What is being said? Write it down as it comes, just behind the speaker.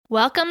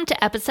Welcome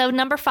to episode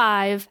number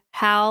 5,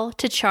 How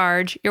to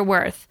Charge Your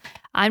Worth.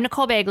 I'm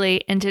Nicole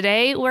Bagley, and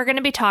today we're going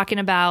to be talking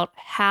about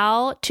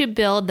how to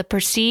build the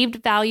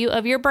perceived value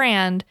of your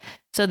brand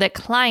so that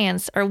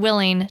clients are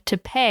willing to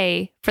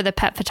pay for the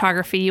pet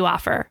photography you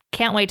offer.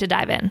 Can't wait to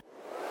dive in.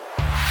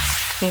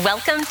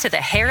 Welcome to the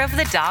Hair of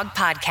the Dog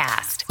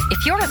podcast.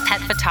 If you're a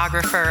pet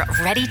photographer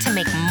ready to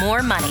make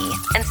more money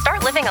and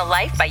start living a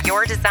life by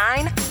your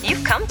design,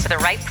 you've come to the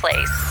right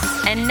place.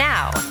 And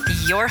now,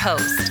 your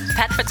host,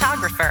 pet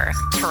photographer,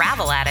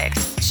 travel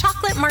addict,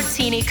 chocolate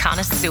martini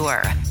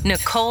connoisseur,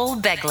 Nicole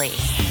Bagley.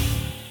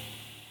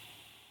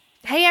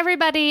 Hey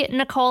everybody,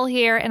 Nicole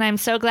here, and I'm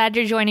so glad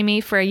you're joining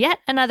me for yet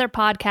another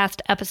podcast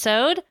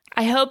episode.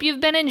 I hope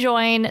you've been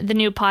enjoying the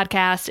new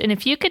podcast, and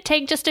if you could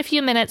take just a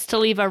few minutes to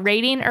leave a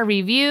rating or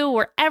review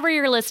wherever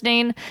you're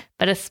listening,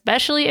 but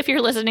especially if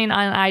you're listening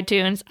on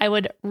iTunes, I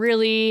would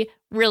really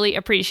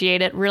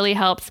appreciate it. Really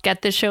helps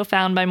get this show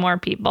found by more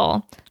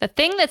people. The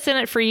thing that's in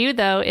it for you,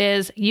 though,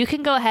 is you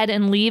can go ahead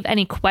and leave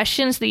any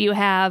questions that you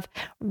have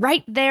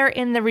right there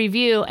in the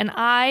review, and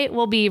I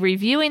will be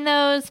reviewing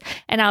those,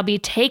 and I'll be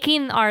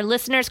taking our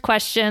listeners'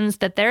 questions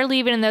that they're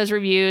leaving in those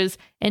reviews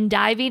and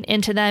diving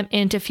into them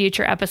into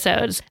future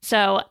episodes.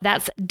 So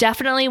that's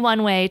definitely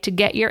one way to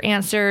get your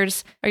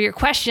answers or your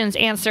questions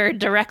answered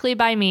directly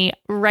by me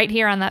right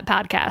here on that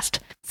podcast.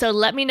 So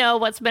let me know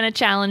what's been a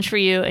challenge for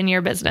you in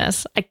your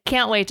business. I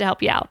can't wait to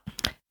help you out.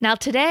 Now,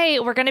 today,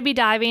 we're going to be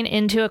diving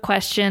into a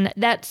question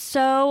that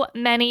so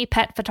many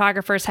pet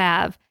photographers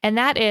have, and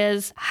that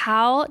is,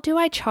 how do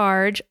I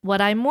charge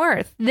what I'm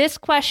worth? This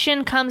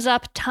question comes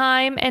up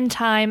time and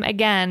time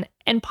again.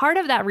 And part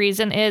of that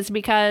reason is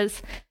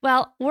because,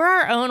 well, we're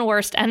our own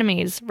worst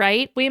enemies,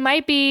 right? We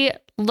might be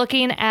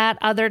looking at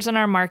others in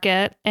our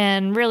market,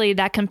 and really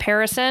that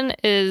comparison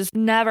is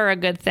never a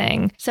good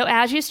thing. So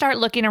as you start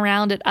looking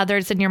around at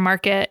others in your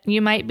market,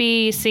 you might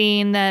be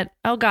seeing that,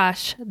 oh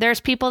gosh, there's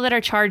people that are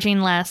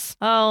charging less.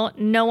 Oh,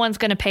 no one's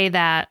going to pay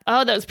that.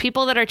 Oh, those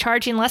people that are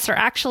charging less are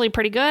actually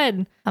pretty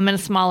good. I'm in a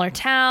smaller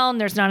town.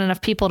 There's not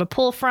enough people to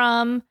pull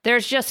from.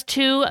 There's just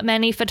too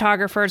many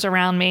photographers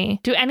around me.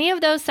 Do any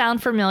of those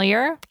sound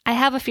familiar? I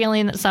have a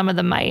feeling that some of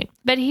them might.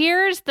 But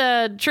here's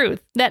the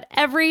truth, that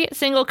every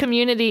single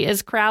community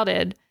is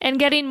crowded and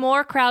getting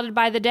more crowded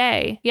by the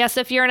day. Yes,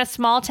 if you're in a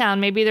small town,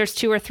 maybe there's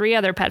 2 or 3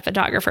 other pet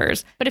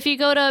photographers. But if you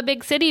go to a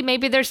big city,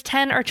 maybe there's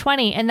 10 or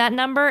 20, and that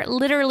number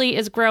literally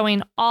is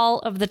growing all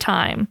of the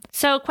time.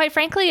 So quite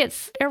frankly,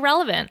 it's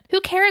irrelevant.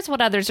 Who cares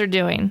what others are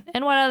doing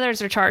and what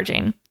others are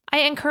charging?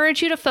 I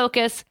encourage you to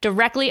focus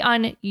directly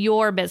on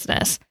your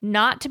business,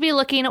 not to be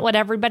looking at what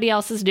everybody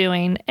else is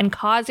doing and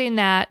causing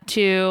that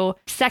to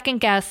second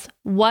guess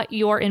what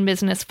you're in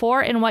business for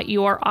and what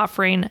you're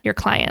offering your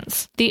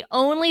clients. The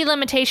only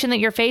limitation that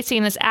you're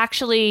facing is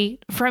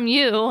actually from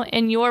you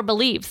and your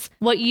beliefs,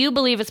 what you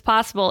believe is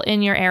possible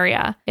in your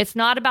area. It's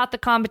not about the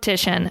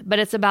competition, but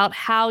it's about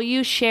how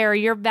you share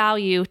your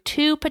value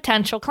to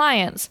potential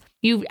clients.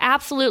 You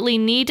absolutely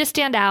need to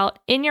stand out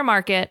in your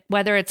market,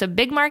 whether it's a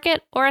big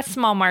market or a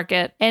small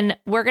market. And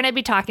we're going to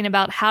be talking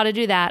about how to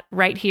do that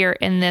right here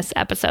in this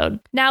episode.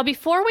 Now,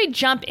 before we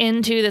jump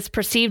into this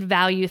perceived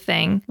value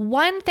thing,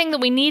 one thing that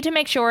we need to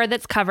make sure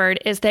that's covered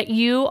is that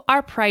you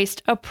are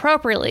priced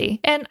appropriately.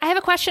 And I have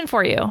a question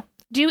for you.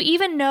 Do you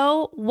even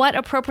know what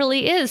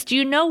appropriately is? Do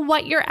you know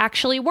what you're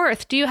actually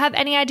worth? Do you have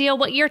any idea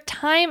what your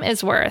time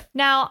is worth?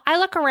 Now, I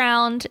look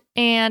around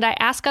and I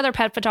ask other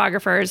pet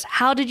photographers,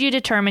 how did you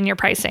determine your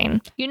pricing?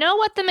 You know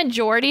what the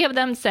majority of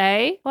them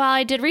say? Well,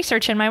 I did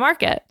research in my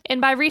market. And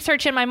by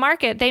research in my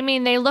market, they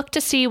mean they look to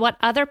see what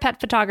other pet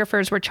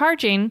photographers were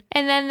charging,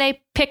 and then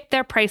they pick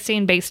their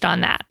pricing based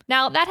on that.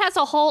 Now, that has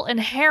a whole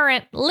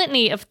inherent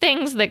litany of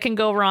things that can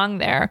go wrong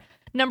there.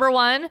 Number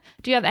one,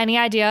 do you have any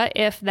idea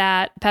if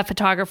that pet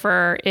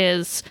photographer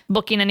is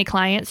booking any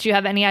clients? Do you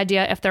have any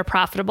idea if they're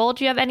profitable?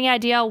 Do you have any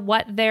idea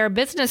what their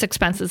business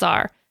expenses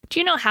are?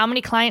 Do you know how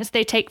many clients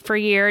they take per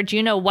year? Do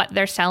you know what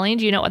they're selling?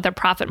 Do you know what their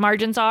profit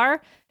margins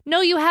are? No,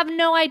 you have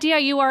no idea.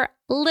 You are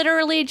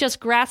literally just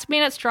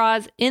grasping at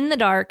straws in the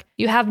dark.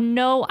 You have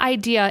no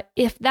idea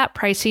if that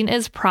pricing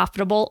is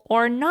profitable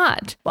or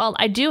not. Well,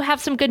 I do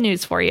have some good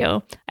news for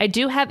you. I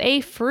do have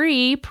a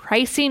free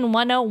Pricing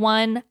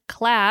 101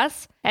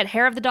 class at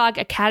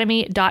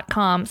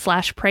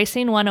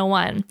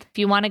hairofthedogacademy.com/pricing101. If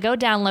you want to go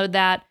download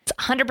that, it's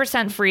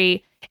 100%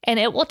 free. And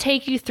it will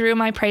take you through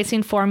my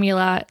pricing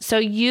formula so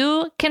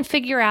you can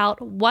figure out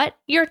what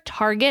your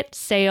target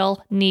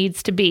sale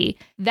needs to be.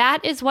 That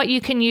is what you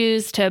can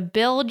use to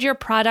build your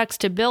products,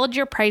 to build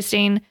your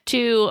pricing,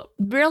 to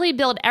really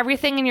build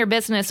everything in your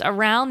business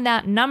around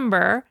that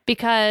number,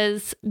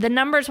 because the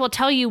numbers will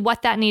tell you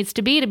what that needs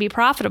to be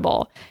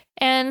profitable.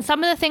 And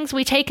some of the things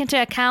we take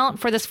into account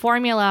for this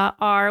formula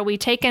are we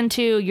take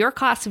into your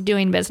cost of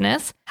doing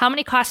business. How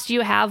many costs do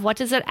you have? What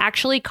does it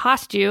actually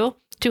cost you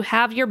to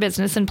have your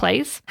business in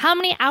place? How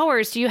many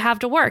hours do you have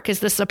to work? Is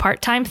this a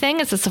part-time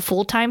thing? Is this a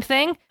full-time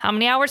thing? How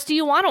many hours do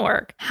you want to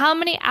work? How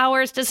many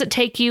hours does it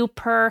take you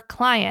per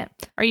client?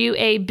 Are you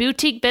a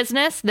boutique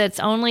business that's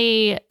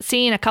only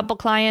seeing a couple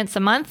clients a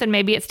month and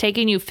maybe it's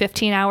taking you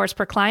 15 hours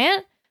per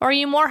client? Or are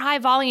you more high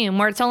volume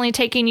where it's only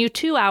taking you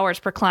 2 hours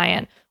per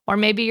client? Or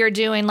maybe you're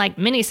doing like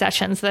mini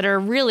sessions that are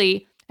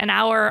really an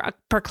hour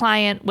per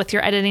client with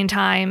your editing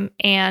time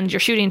and your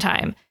shooting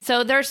time.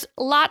 So there's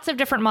lots of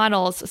different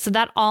models. So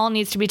that all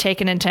needs to be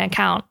taken into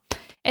account.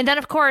 And then,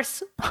 of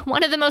course,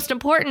 one of the most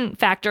important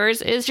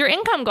factors is your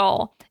income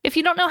goal. If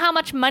you don't know how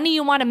much money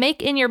you want to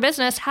make in your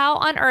business, how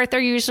on earth are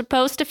you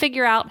supposed to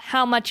figure out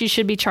how much you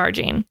should be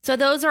charging? So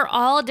those are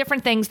all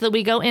different things that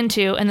we go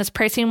into in this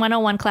Pricing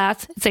 101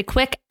 class. It's a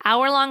quick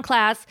hour-long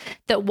class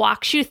that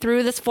walks you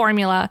through this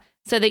formula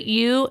so that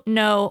you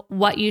know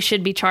what you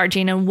should be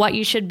charging and what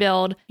you should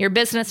build your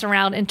business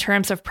around in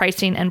terms of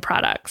pricing and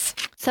products.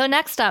 So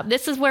next up,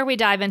 this is where we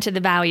dive into the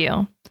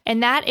value.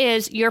 And that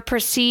is your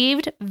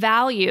perceived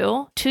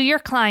value to your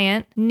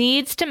client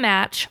needs to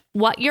match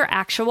what your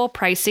actual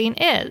pricing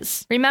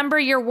is. Remember,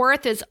 your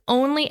worth is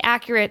only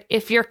accurate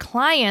if your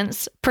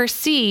clients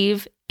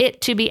perceive it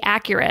to be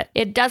accurate.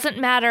 It doesn't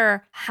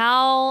matter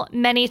how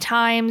many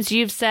times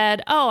you've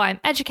said, oh, I'm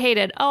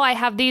educated. Oh, I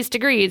have these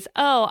degrees.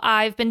 Oh,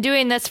 I've been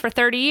doing this for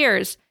 30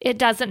 years. It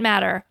doesn't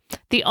matter.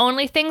 The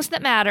only things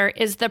that matter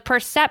is the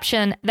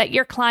perception that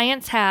your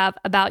clients have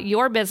about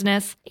your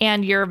business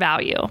and your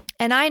value.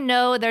 And I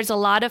know there's a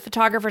lot of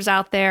photographers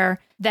out there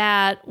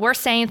that we're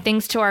saying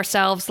things to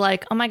ourselves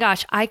like, oh my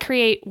gosh, I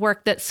create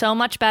work that's so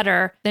much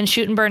better than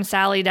Shoot and Burn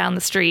Sally down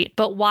the street.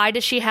 But why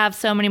does she have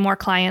so many more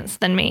clients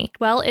than me?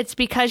 Well, it's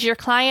because your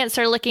clients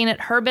are looking at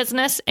her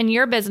business and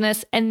your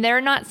business, and they're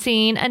not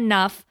seeing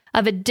enough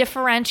of a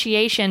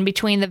differentiation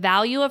between the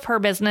value of her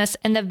business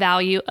and the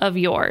value of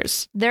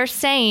yours. They're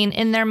saying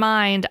in their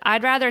mind,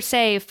 I'd rather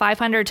save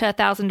 $500 to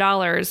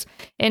 $1,000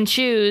 and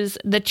choose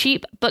the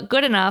cheap but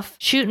good enough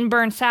Shoot and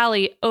Burn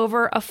Sally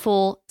over a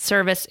full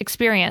service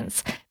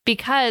experience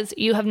because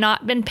you have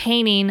not been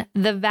painting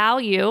the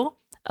value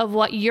of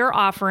what you're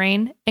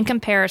offering in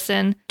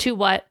comparison to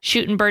what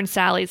Shoot and Burn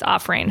Sally's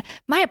offering.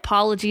 My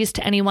apologies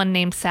to anyone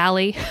named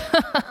Sally.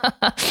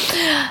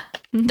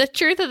 The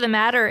truth of the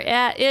matter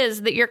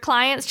is that your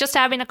client's just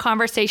having a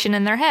conversation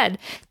in their head.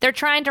 They're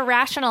trying to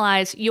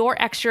rationalize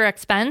your extra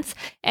expense,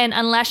 and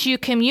unless you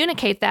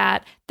communicate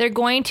that, they're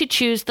going to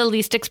choose the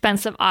least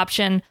expensive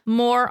option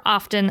more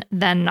often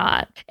than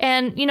not.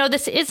 And,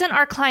 this isn't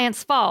our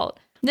client's fault.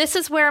 This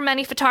is where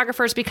many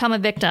photographers become a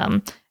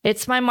victim.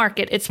 It's my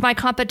market. It's my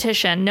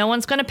competition. No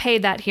one's going to pay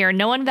that here.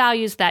 No one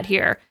values that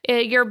here.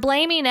 You're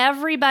blaming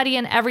everybody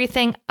and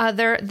everything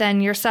other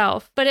than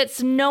yourself. But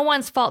it's no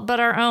one's fault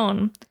but our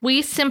own.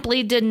 We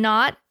simply did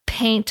not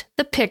paint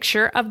the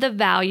picture of the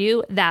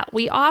value that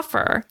we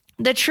offer.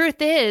 The truth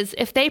is,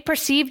 if they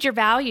perceived your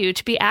value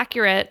to be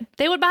accurate,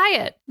 they would buy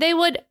it. They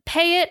would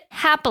pay it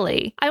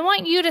happily. I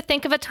want you to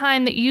think of a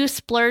time that you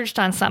splurged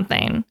on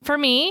something. For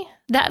me,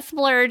 that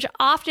splurge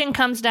often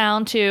comes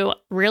down to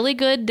really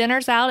good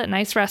dinners out at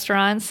nice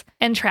restaurants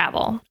and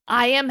travel.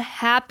 I am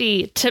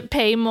happy to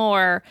pay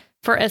more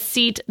for a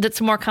seat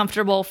that's more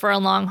comfortable for a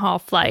long haul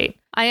flight.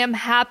 I am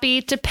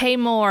happy to pay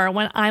more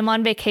when I'm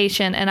on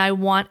vacation and I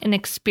want an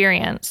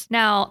experience.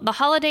 Now, the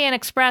Holiday Inn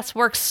Express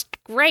works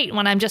great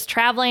when I'm just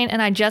traveling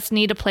and I just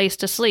need a place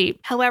to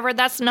sleep. However,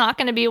 that's not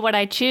going to be what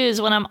I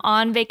choose when I'm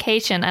on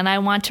vacation and I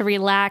want to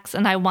relax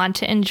and I want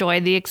to enjoy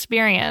the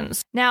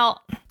experience. Now,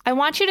 I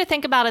want you to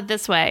think about it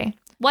this way.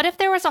 What if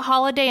there was a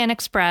Holiday Inn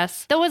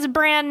Express that was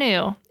brand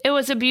new? It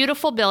was a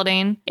beautiful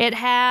building. It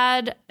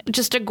had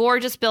just a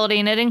gorgeous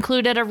building. It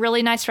included a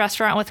really nice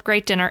restaurant with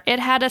great dinner. It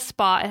had a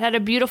spa. It had a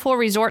beautiful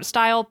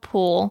resort-style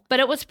pool,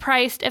 but it was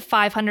priced at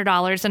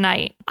 $500 a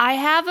night. I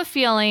have a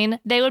feeling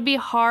they would be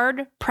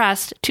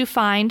hard-pressed to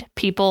find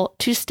people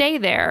to stay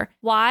there.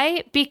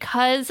 Why?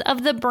 Because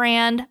of the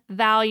brand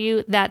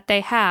value that they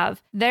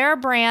have. Their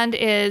brand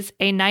is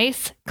a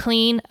nice,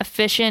 clean,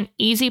 efficient,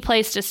 easy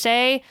place to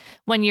stay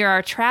when you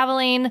are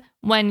traveling,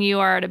 when you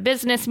are at a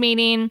business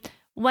meeting,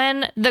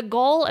 when the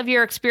goal of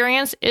your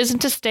experience isn't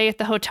to stay at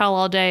the hotel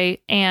all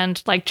day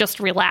and just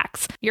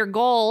relax. Your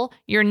goal,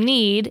 your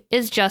need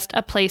is just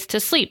a place to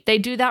sleep. They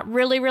do that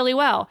really, really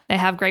well. They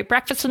have great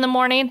breakfast in the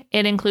morning.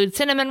 It includes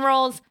cinnamon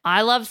rolls.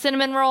 I love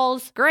cinnamon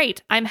rolls.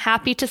 Great. I'm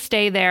happy to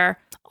stay there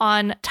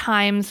on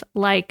times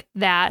like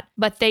that,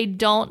 but they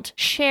don't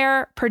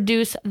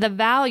produce the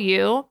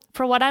value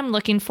for what I'm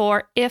looking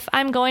for if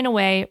I'm going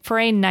away for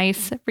a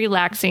nice,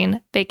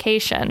 relaxing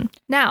vacation.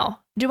 Now,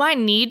 do I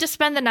need to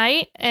spend the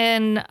night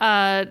in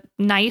a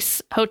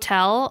nice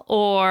hotel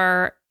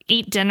or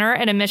eat dinner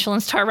at a Michelin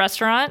star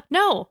restaurant?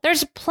 No,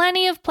 there's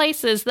plenty of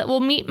places that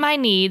will meet my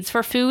needs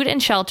for food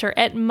and shelter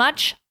at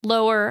much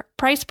lower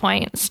price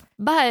points.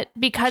 But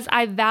because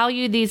I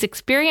value these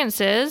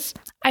experiences,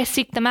 I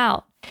seek them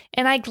out.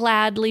 And I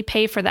gladly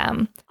pay for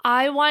them.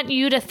 I want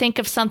you to think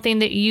of something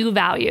that you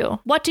value.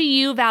 What do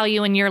you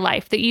value in your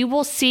life that you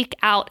will seek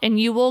out and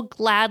you will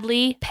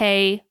gladly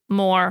pay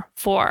more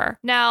for?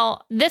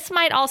 Now, this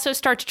might also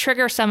start to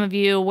trigger some of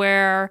you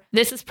where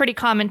this is pretty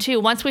common too.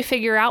 Once we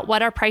figure out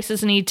what our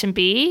prices need to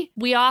be,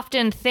 we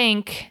often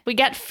think, we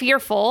get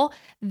fearful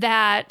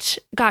that,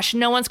 gosh,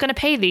 no one's going to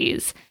pay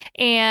these.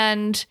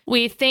 And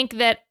we think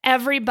that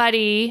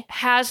everybody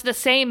has the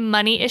same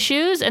money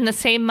issues and the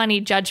same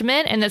money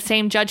judgment and the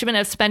same judgment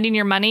of spending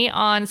your money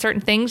on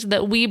certain things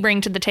that we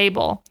bring to the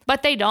table,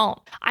 but they don't.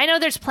 I know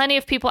there's plenty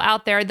of people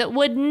out there that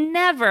would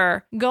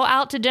never go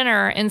out to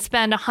dinner and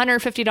spend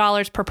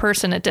 $150 per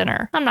person at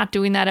dinner. I'm not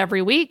doing that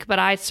every week, but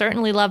I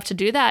certainly love to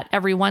do that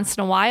every once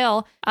in a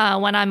while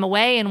when I'm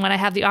away and when I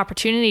have the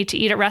opportunity to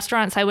eat at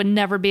restaurants I would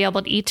never be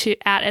able to eat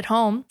at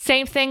home.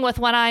 Same thing with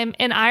when I'm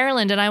in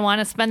Ireland and I want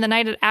to spend the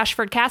night at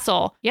Ashford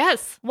Castle.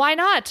 Yes, why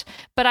not?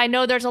 But I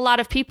know there's a lot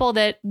of people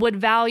that would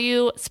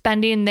value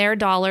spending their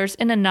dollars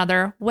in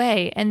another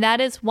way, and that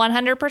is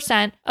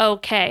 100%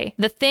 okay.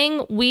 The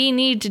thing we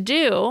need to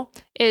do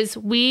is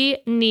we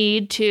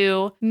need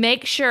to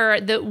make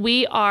sure that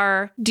we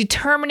are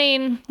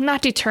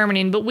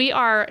but we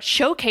are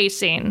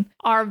showcasing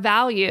our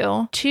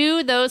value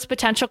to those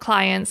potential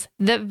clients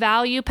that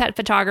value pet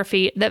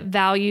photography, that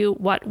value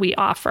what we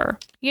offer.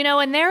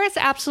 And there is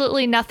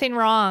absolutely nothing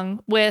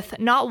wrong with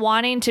not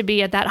wanting to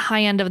be at that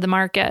high end of the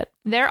market.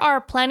 There are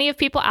plenty of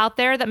people out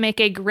there that make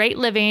a great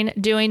living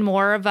doing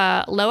more of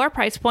a lower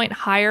price point,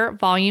 higher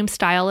volume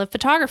style of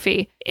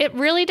photography. It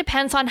really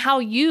depends on how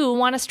you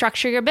want to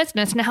structure your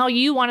business and how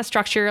you want to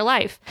structure your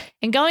life.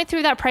 And going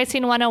through that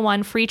Pricing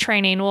 101 free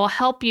training will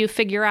help you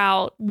figure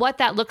out what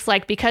that looks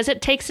like, because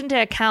it takes into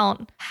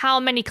account how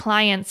many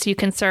clients you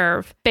can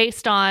serve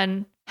based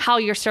on how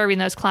you're serving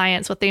those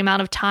clients, with the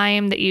amount of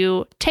time that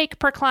you take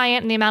per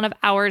client and the amount of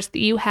hours that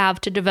you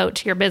have to devote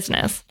to your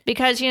business.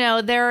 Because,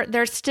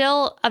 there's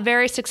still a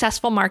very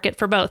successful market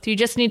for both. You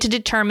just need to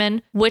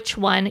determine which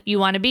one you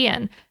want to be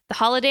in. The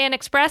Holiday Inn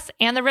Express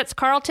and the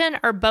Ritz-Carlton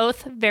are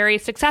both very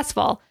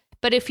successful.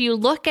 But if you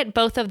look at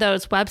both of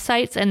those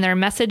websites and their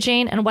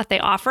messaging and what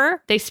they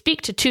offer, they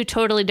speak to two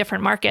totally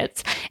different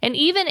markets. And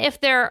even if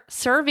they're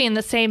serving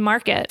the same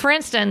market, for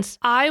instance,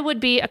 I would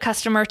be a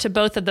customer to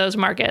both of those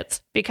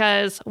markets,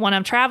 because when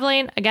I'm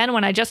traveling, again,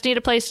 when I just need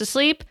a place to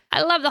sleep,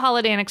 I love the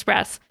Holiday Inn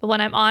Express. But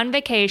when I'm on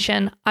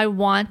vacation, I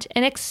want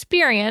an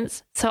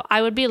experience. So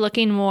I would be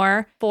looking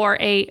more for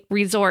a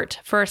resort,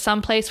 for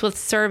someplace with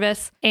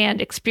service and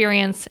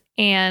experience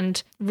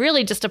and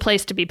really just a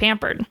place to be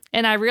pampered.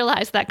 And I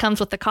realize that comes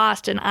with the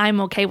cost, and I'm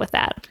okay with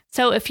that.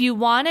 So if you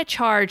want to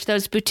charge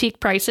those boutique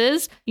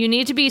prices, you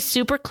need to be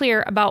super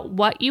clear about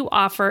what you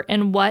offer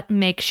and what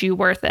makes you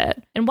worth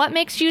it and what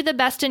makes you the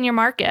best in your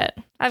market.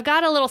 I've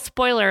got a little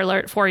spoiler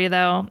alert for you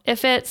though.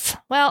 If it's,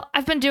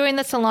 I've been doing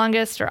this the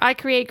longest, or I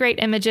create great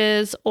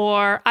images,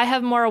 or I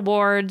have more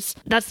awards,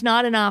 that's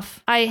not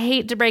enough. I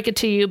hate to break it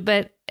to you,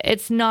 but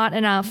it's not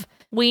enough.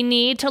 We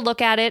need to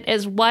look at it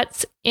as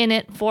what's in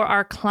it for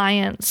our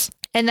clients.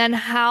 And then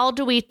how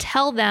do we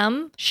tell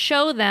them,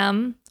 show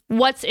them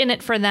what's in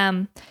it for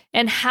them,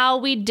 and how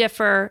we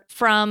differ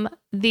from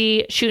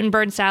the shoot and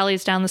burn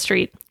Sallies down the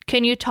street.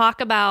 Can you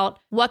talk about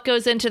what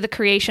goes into the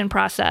creation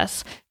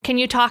process? Can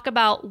you talk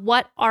about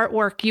what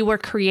artwork you were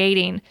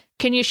creating?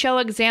 Can you show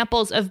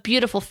examples of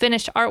beautiful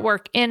finished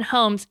artwork in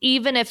homes,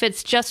 even if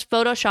it's just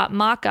Photoshop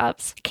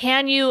mock-ups?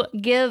 Can you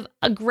give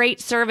a great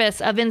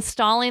service of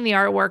installing the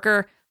artwork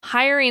or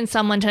hiring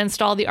someone to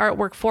install the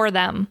artwork for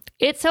them?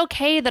 It's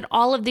okay that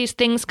all of these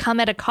things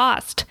come at a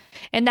cost.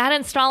 And that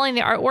installing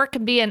the artwork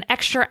can be an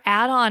extra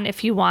add-on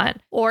if you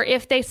want, or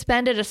if they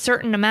spend it a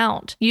certain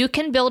amount. You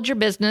can build your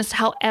business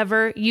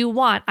however you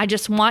want. I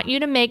just want you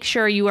to make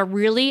sure you are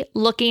really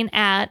looking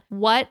at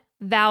what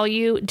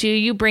value do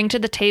you bring to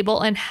the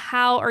table and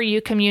how are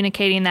you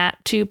communicating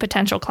that to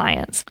potential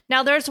clients.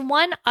 Now, there's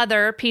one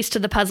other piece to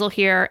the puzzle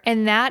here,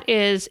 and that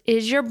is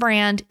your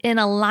brand in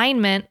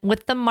alignment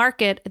with the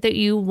market that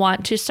you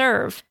want to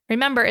serve?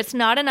 Remember, it's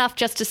not enough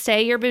just to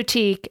say you're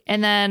boutique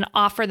and then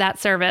offer that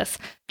service.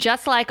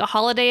 Just like a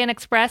Holiday Inn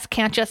Express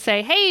can't just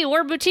say, hey,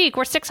 we're boutique,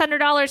 we're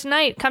 $600 a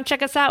night, come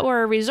check us out,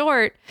 we're a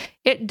resort.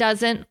 It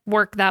doesn't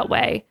work that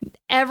way.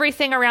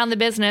 Everything around the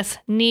business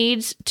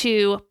needs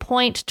to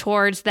point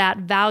towards that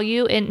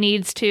value. It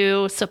needs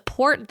to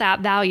support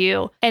that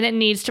value, and it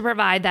needs to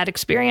provide that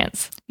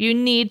experience. You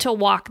need to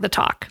walk the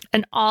talk.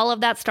 And all of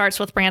that starts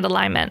with brand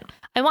alignment.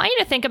 I want you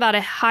to think about a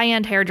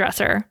high-end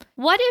hairdresser.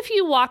 What if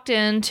you walked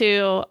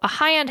into a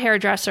high-end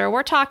hairdresser?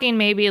 We're talking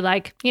maybe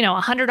like,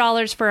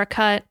 $100 for a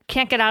cut.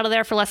 Can't get out of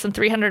there for less than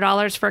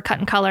 $300 for a cut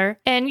and color.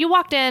 And you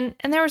walked in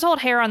and there was old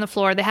hair on the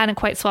floor. They hadn't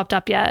quite swept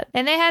up yet.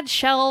 And they had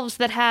shelves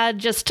that had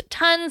just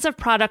tons of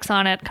products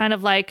on it, kind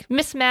of like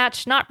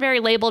mismatched, not very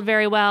labeled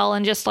very well,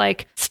 and just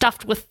like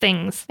stuffed with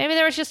things. Maybe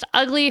there was just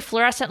ugly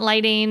fluorescent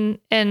lighting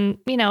and,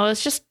 it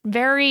was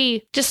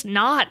just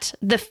not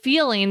the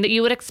feeling that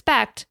you would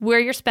expect where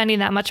you're spending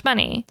that much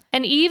money.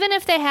 And even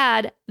if they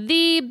had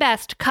the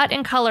best cut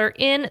and color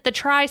in the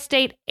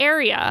tri-state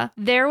area,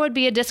 there would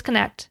be a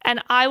disconnect.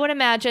 And I would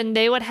imagine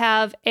they would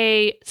have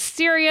a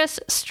serious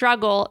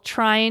struggle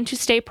trying to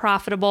stay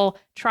profitable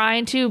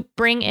trying to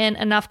bring in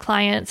enough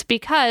clients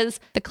because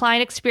the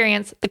client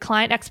experience, the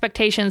client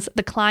expectations,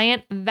 the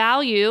client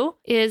value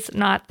is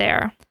not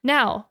there.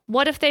 Now,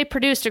 what if they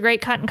produced a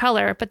great cut and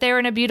color, but they were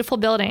in a beautiful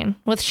building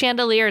with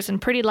chandeliers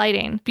and pretty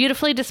lighting,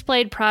 beautifully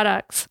displayed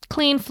products,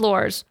 clean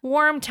floors,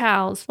 warm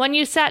towels. When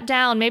you sat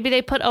down, maybe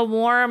they put a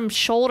warm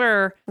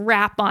shoulder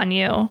wrap on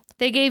you.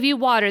 They gave you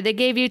water. They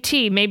gave you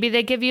tea. Maybe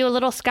they give you a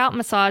little scalp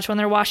massage when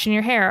they're washing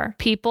your hair.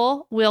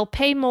 People will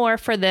pay more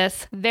for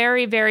this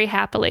very, very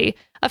happily.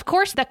 Of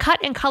course, the cut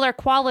and color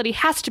quality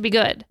has to be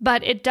good,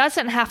 but it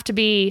doesn't have to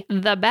be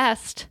the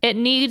best. It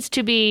needs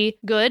to be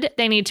good.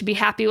 They need to be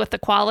happy with the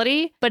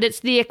quality, but it's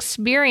the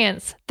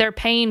experience they're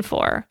paying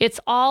for. It's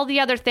all the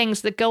other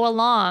things that go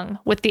along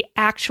with the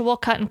actual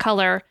cut and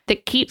color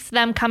that keeps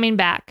them coming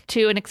back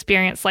to an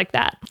experience like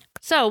that.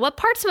 So, what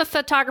parts of a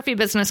photography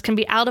business can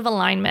be out of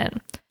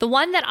alignment? The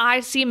one that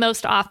I see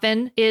most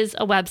often is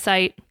a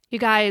website. You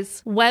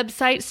guys,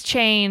 websites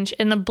change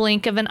in the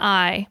blink of an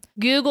eye.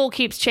 Google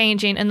keeps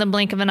changing in the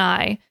blink of an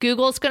eye.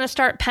 Google's going to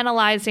start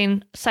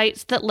penalizing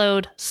sites that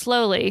load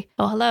slowly.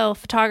 Oh, hello,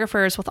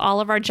 photographers with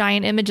all of our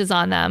giant images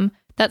on them.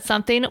 That's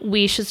something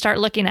we should start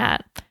looking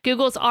at.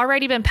 Google's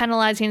already been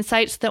penalizing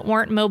sites that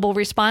weren't mobile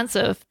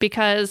responsive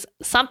because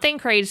something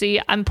crazy,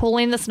 I'm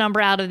pulling this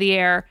number out of the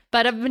air,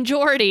 but a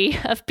majority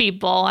of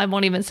people, I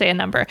won't even say a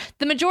number,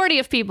 the majority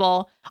of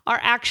people are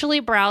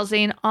actually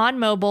browsing on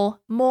mobile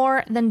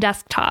more than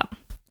desktop.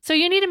 So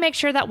you need to make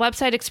sure that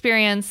website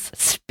experience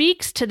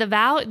speaks to the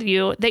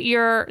value that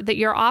you're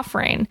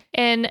offering,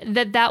 and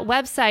that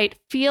website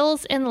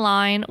feels in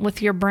line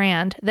with your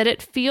brand, that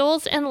it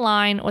feels in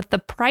line with the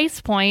price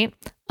point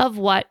of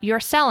what you're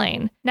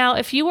selling. Now,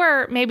 if you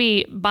were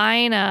maybe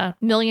buying a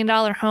 $1 million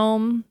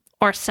home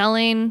or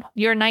selling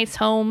your nice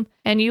home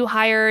and you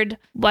hired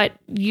what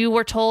you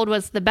were told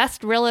was the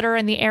best realtor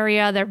in the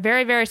area, they're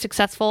very, very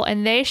successful,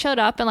 and they showed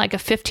up in like a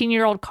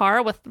 15-year-old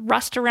car with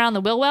rust around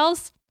the wheel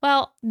wells,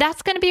 well,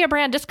 that's going to be a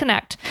brand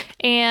disconnect.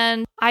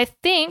 And I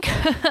think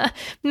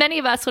many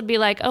of us would be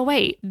like, oh,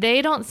 wait,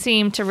 they don't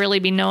seem to really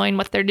be knowing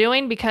what they're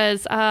doing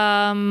because,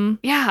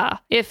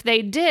 if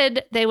they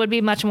did, they would be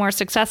much more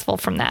successful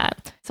from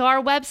that. So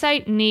our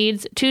website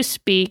needs to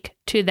speak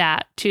to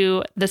that,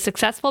 to the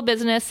successful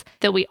business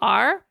that we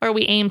are or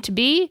we aim to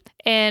be.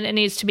 And it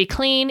needs to be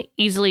clean,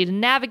 easily to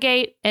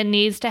navigate, and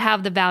needs to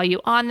have the value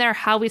on there,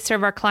 how we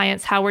serve our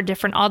clients, how we're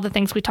different, all the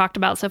things we talked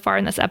about so far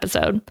in this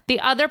episode. The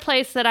other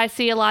place that I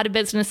see a lot of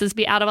businesses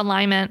be out of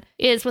alignment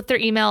is with their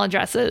email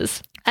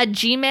addresses. A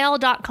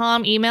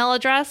gmail.com email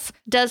address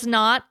does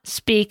not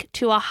speak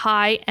to a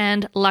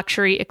high-end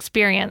luxury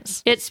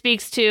experience. It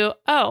speaks to,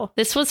 oh,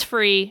 this was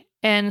free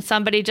and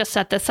somebody just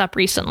set this up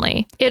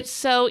recently. It's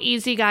so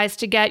easy, guys,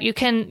 to get. You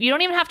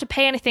don't even have to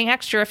pay anything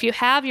extra. If you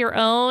have your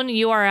own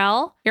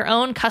URL, your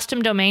own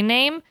custom domain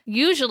name,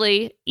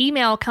 usually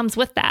email comes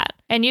with that.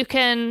 And you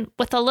can,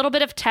 with a little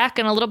bit of tech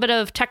and a little bit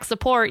of tech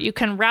support, you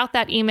can route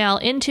that email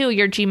into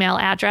your Gmail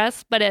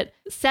address, but it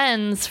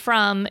sends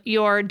from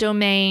your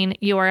domain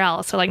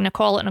URL. So like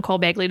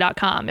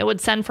Nicole@NicoleBagley.com. It would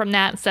send from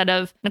that instead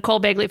of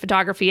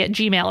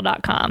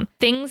NicoleBagleyPhotography@gmail.com.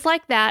 Things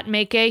like that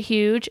make a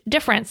huge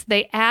difference.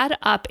 They add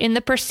up in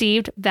the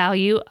perceived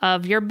value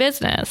of your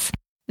business.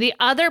 The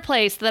other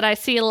place that I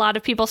see a lot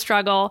of people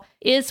struggle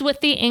is with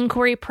the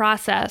inquiry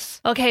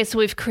process. Okay, so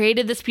we've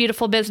created this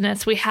beautiful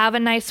business. We have a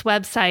nice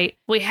website.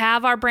 We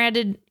have our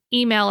branded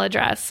email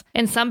address,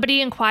 and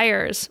somebody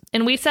inquires,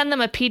 and we send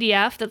them a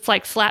PDF that's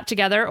like slapped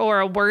together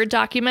or a Word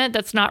document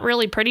that's not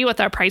really pretty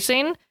with our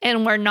pricing,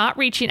 and we're not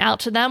reaching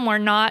out to them. We're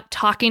not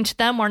talking to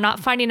them. We're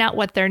not finding out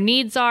what their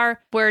needs are.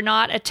 We're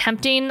not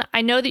attempting.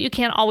 I know that you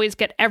can't always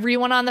get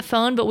everyone on the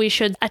phone, but we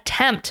should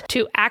attempt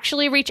to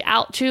actually reach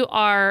out to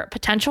our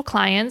potential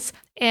clients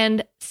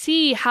and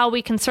see how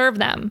we can serve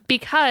them,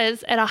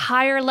 because at a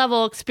higher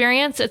level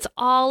experience, it's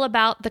all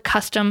about the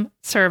custom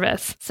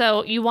service.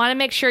 So you want to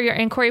make sure your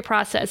inquiry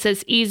process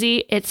is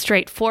easy, it's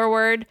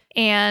straightforward,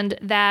 and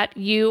that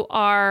you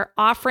are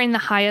offering the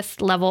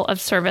highest level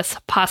of service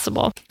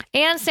possible.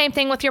 And same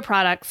thing with your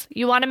products.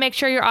 You want to make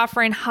sure you're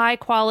offering high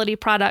quality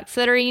products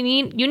that are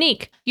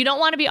unique. You don't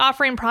want to be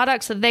offering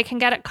products that they can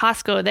get at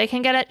Costco, they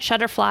can get at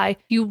Shutterfly.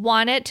 You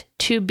want it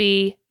to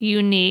be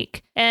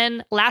unique.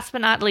 And last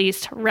but not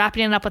least,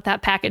 wrapping it up with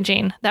that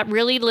packaging. That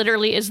really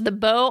literally is the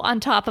bow on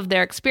top of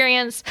their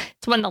experience.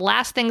 It's one of the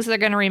last things they're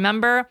going to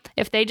remember.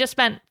 If they just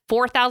spent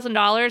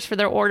 $4,000 for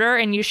their order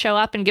and you show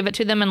up and give it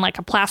to them in like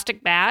a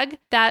plastic bag,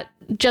 that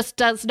just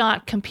does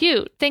not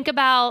compute. Think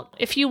about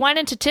if you went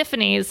into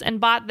Tiffany's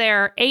and bought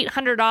their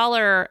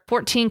 $800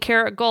 14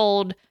 karat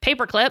gold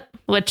paperclip,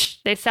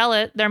 which they sell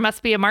it, there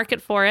must be a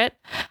market for it.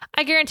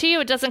 I guarantee you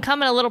it doesn't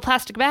come in a little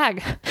plastic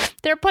bag.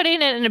 They're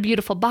putting it in a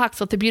beautiful box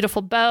with a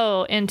beautiful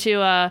bow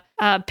into a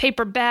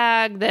paper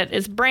bag that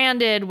is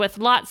branded with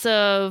lots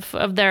of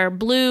their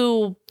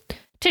blue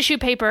tissue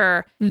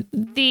paper.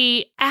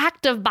 The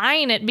act of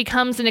buying it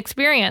becomes an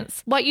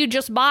experience. What you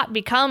just bought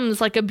becomes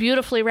like a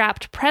beautifully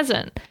wrapped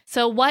present.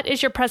 So what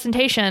is your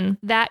presentation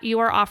that you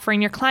are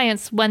offering your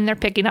clients when they're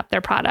picking up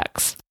their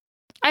products?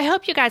 I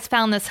hope you guys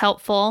found this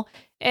helpful.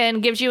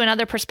 and gives you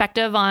another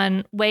perspective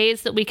on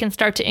ways that we can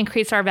start to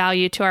increase our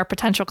value to our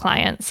potential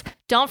clients.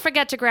 Don't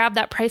forget to grab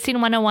that Pricing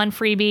 101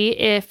 freebie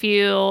if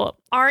you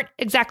aren't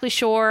exactly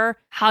sure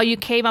how you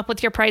came up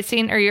with your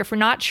pricing, or if you're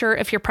not sure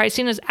if your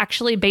pricing is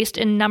actually based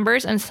in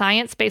numbers and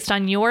science based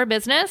on your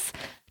business.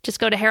 Just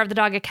go to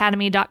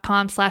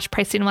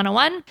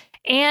hairofthedogacademy.com/pricing101.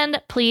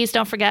 And please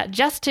don't forget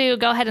just to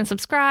go ahead and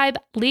subscribe,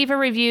 leave a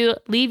review,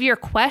 leave your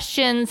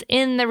questions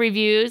in the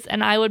reviews,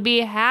 and I would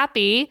be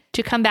happy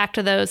to come back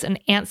to those and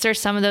answer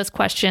some of those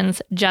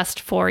questions just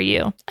for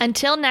you.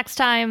 Until next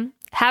time,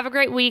 have a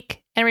great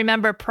week, and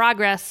remember,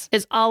 progress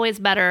is always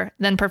better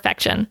than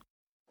perfection.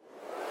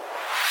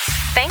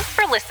 Thanks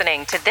for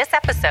listening to this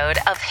episode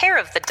of Hair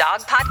of the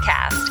Dog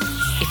podcast.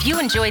 If you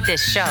enjoyed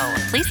this show,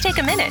 please take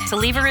a minute to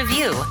leave a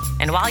review.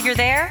 And while you're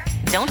there,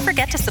 don't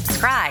forget to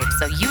subscribe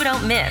so you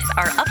don't miss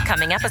our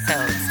upcoming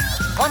episodes.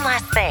 One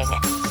last thing,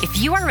 if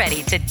you are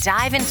ready to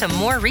dive into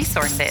more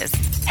resources,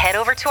 head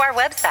over to our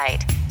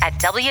website at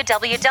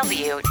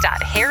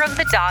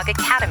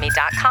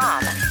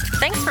www.hairofthedogacademy.com.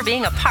 Thanks for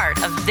being a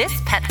part of this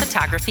pet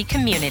photography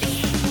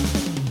community.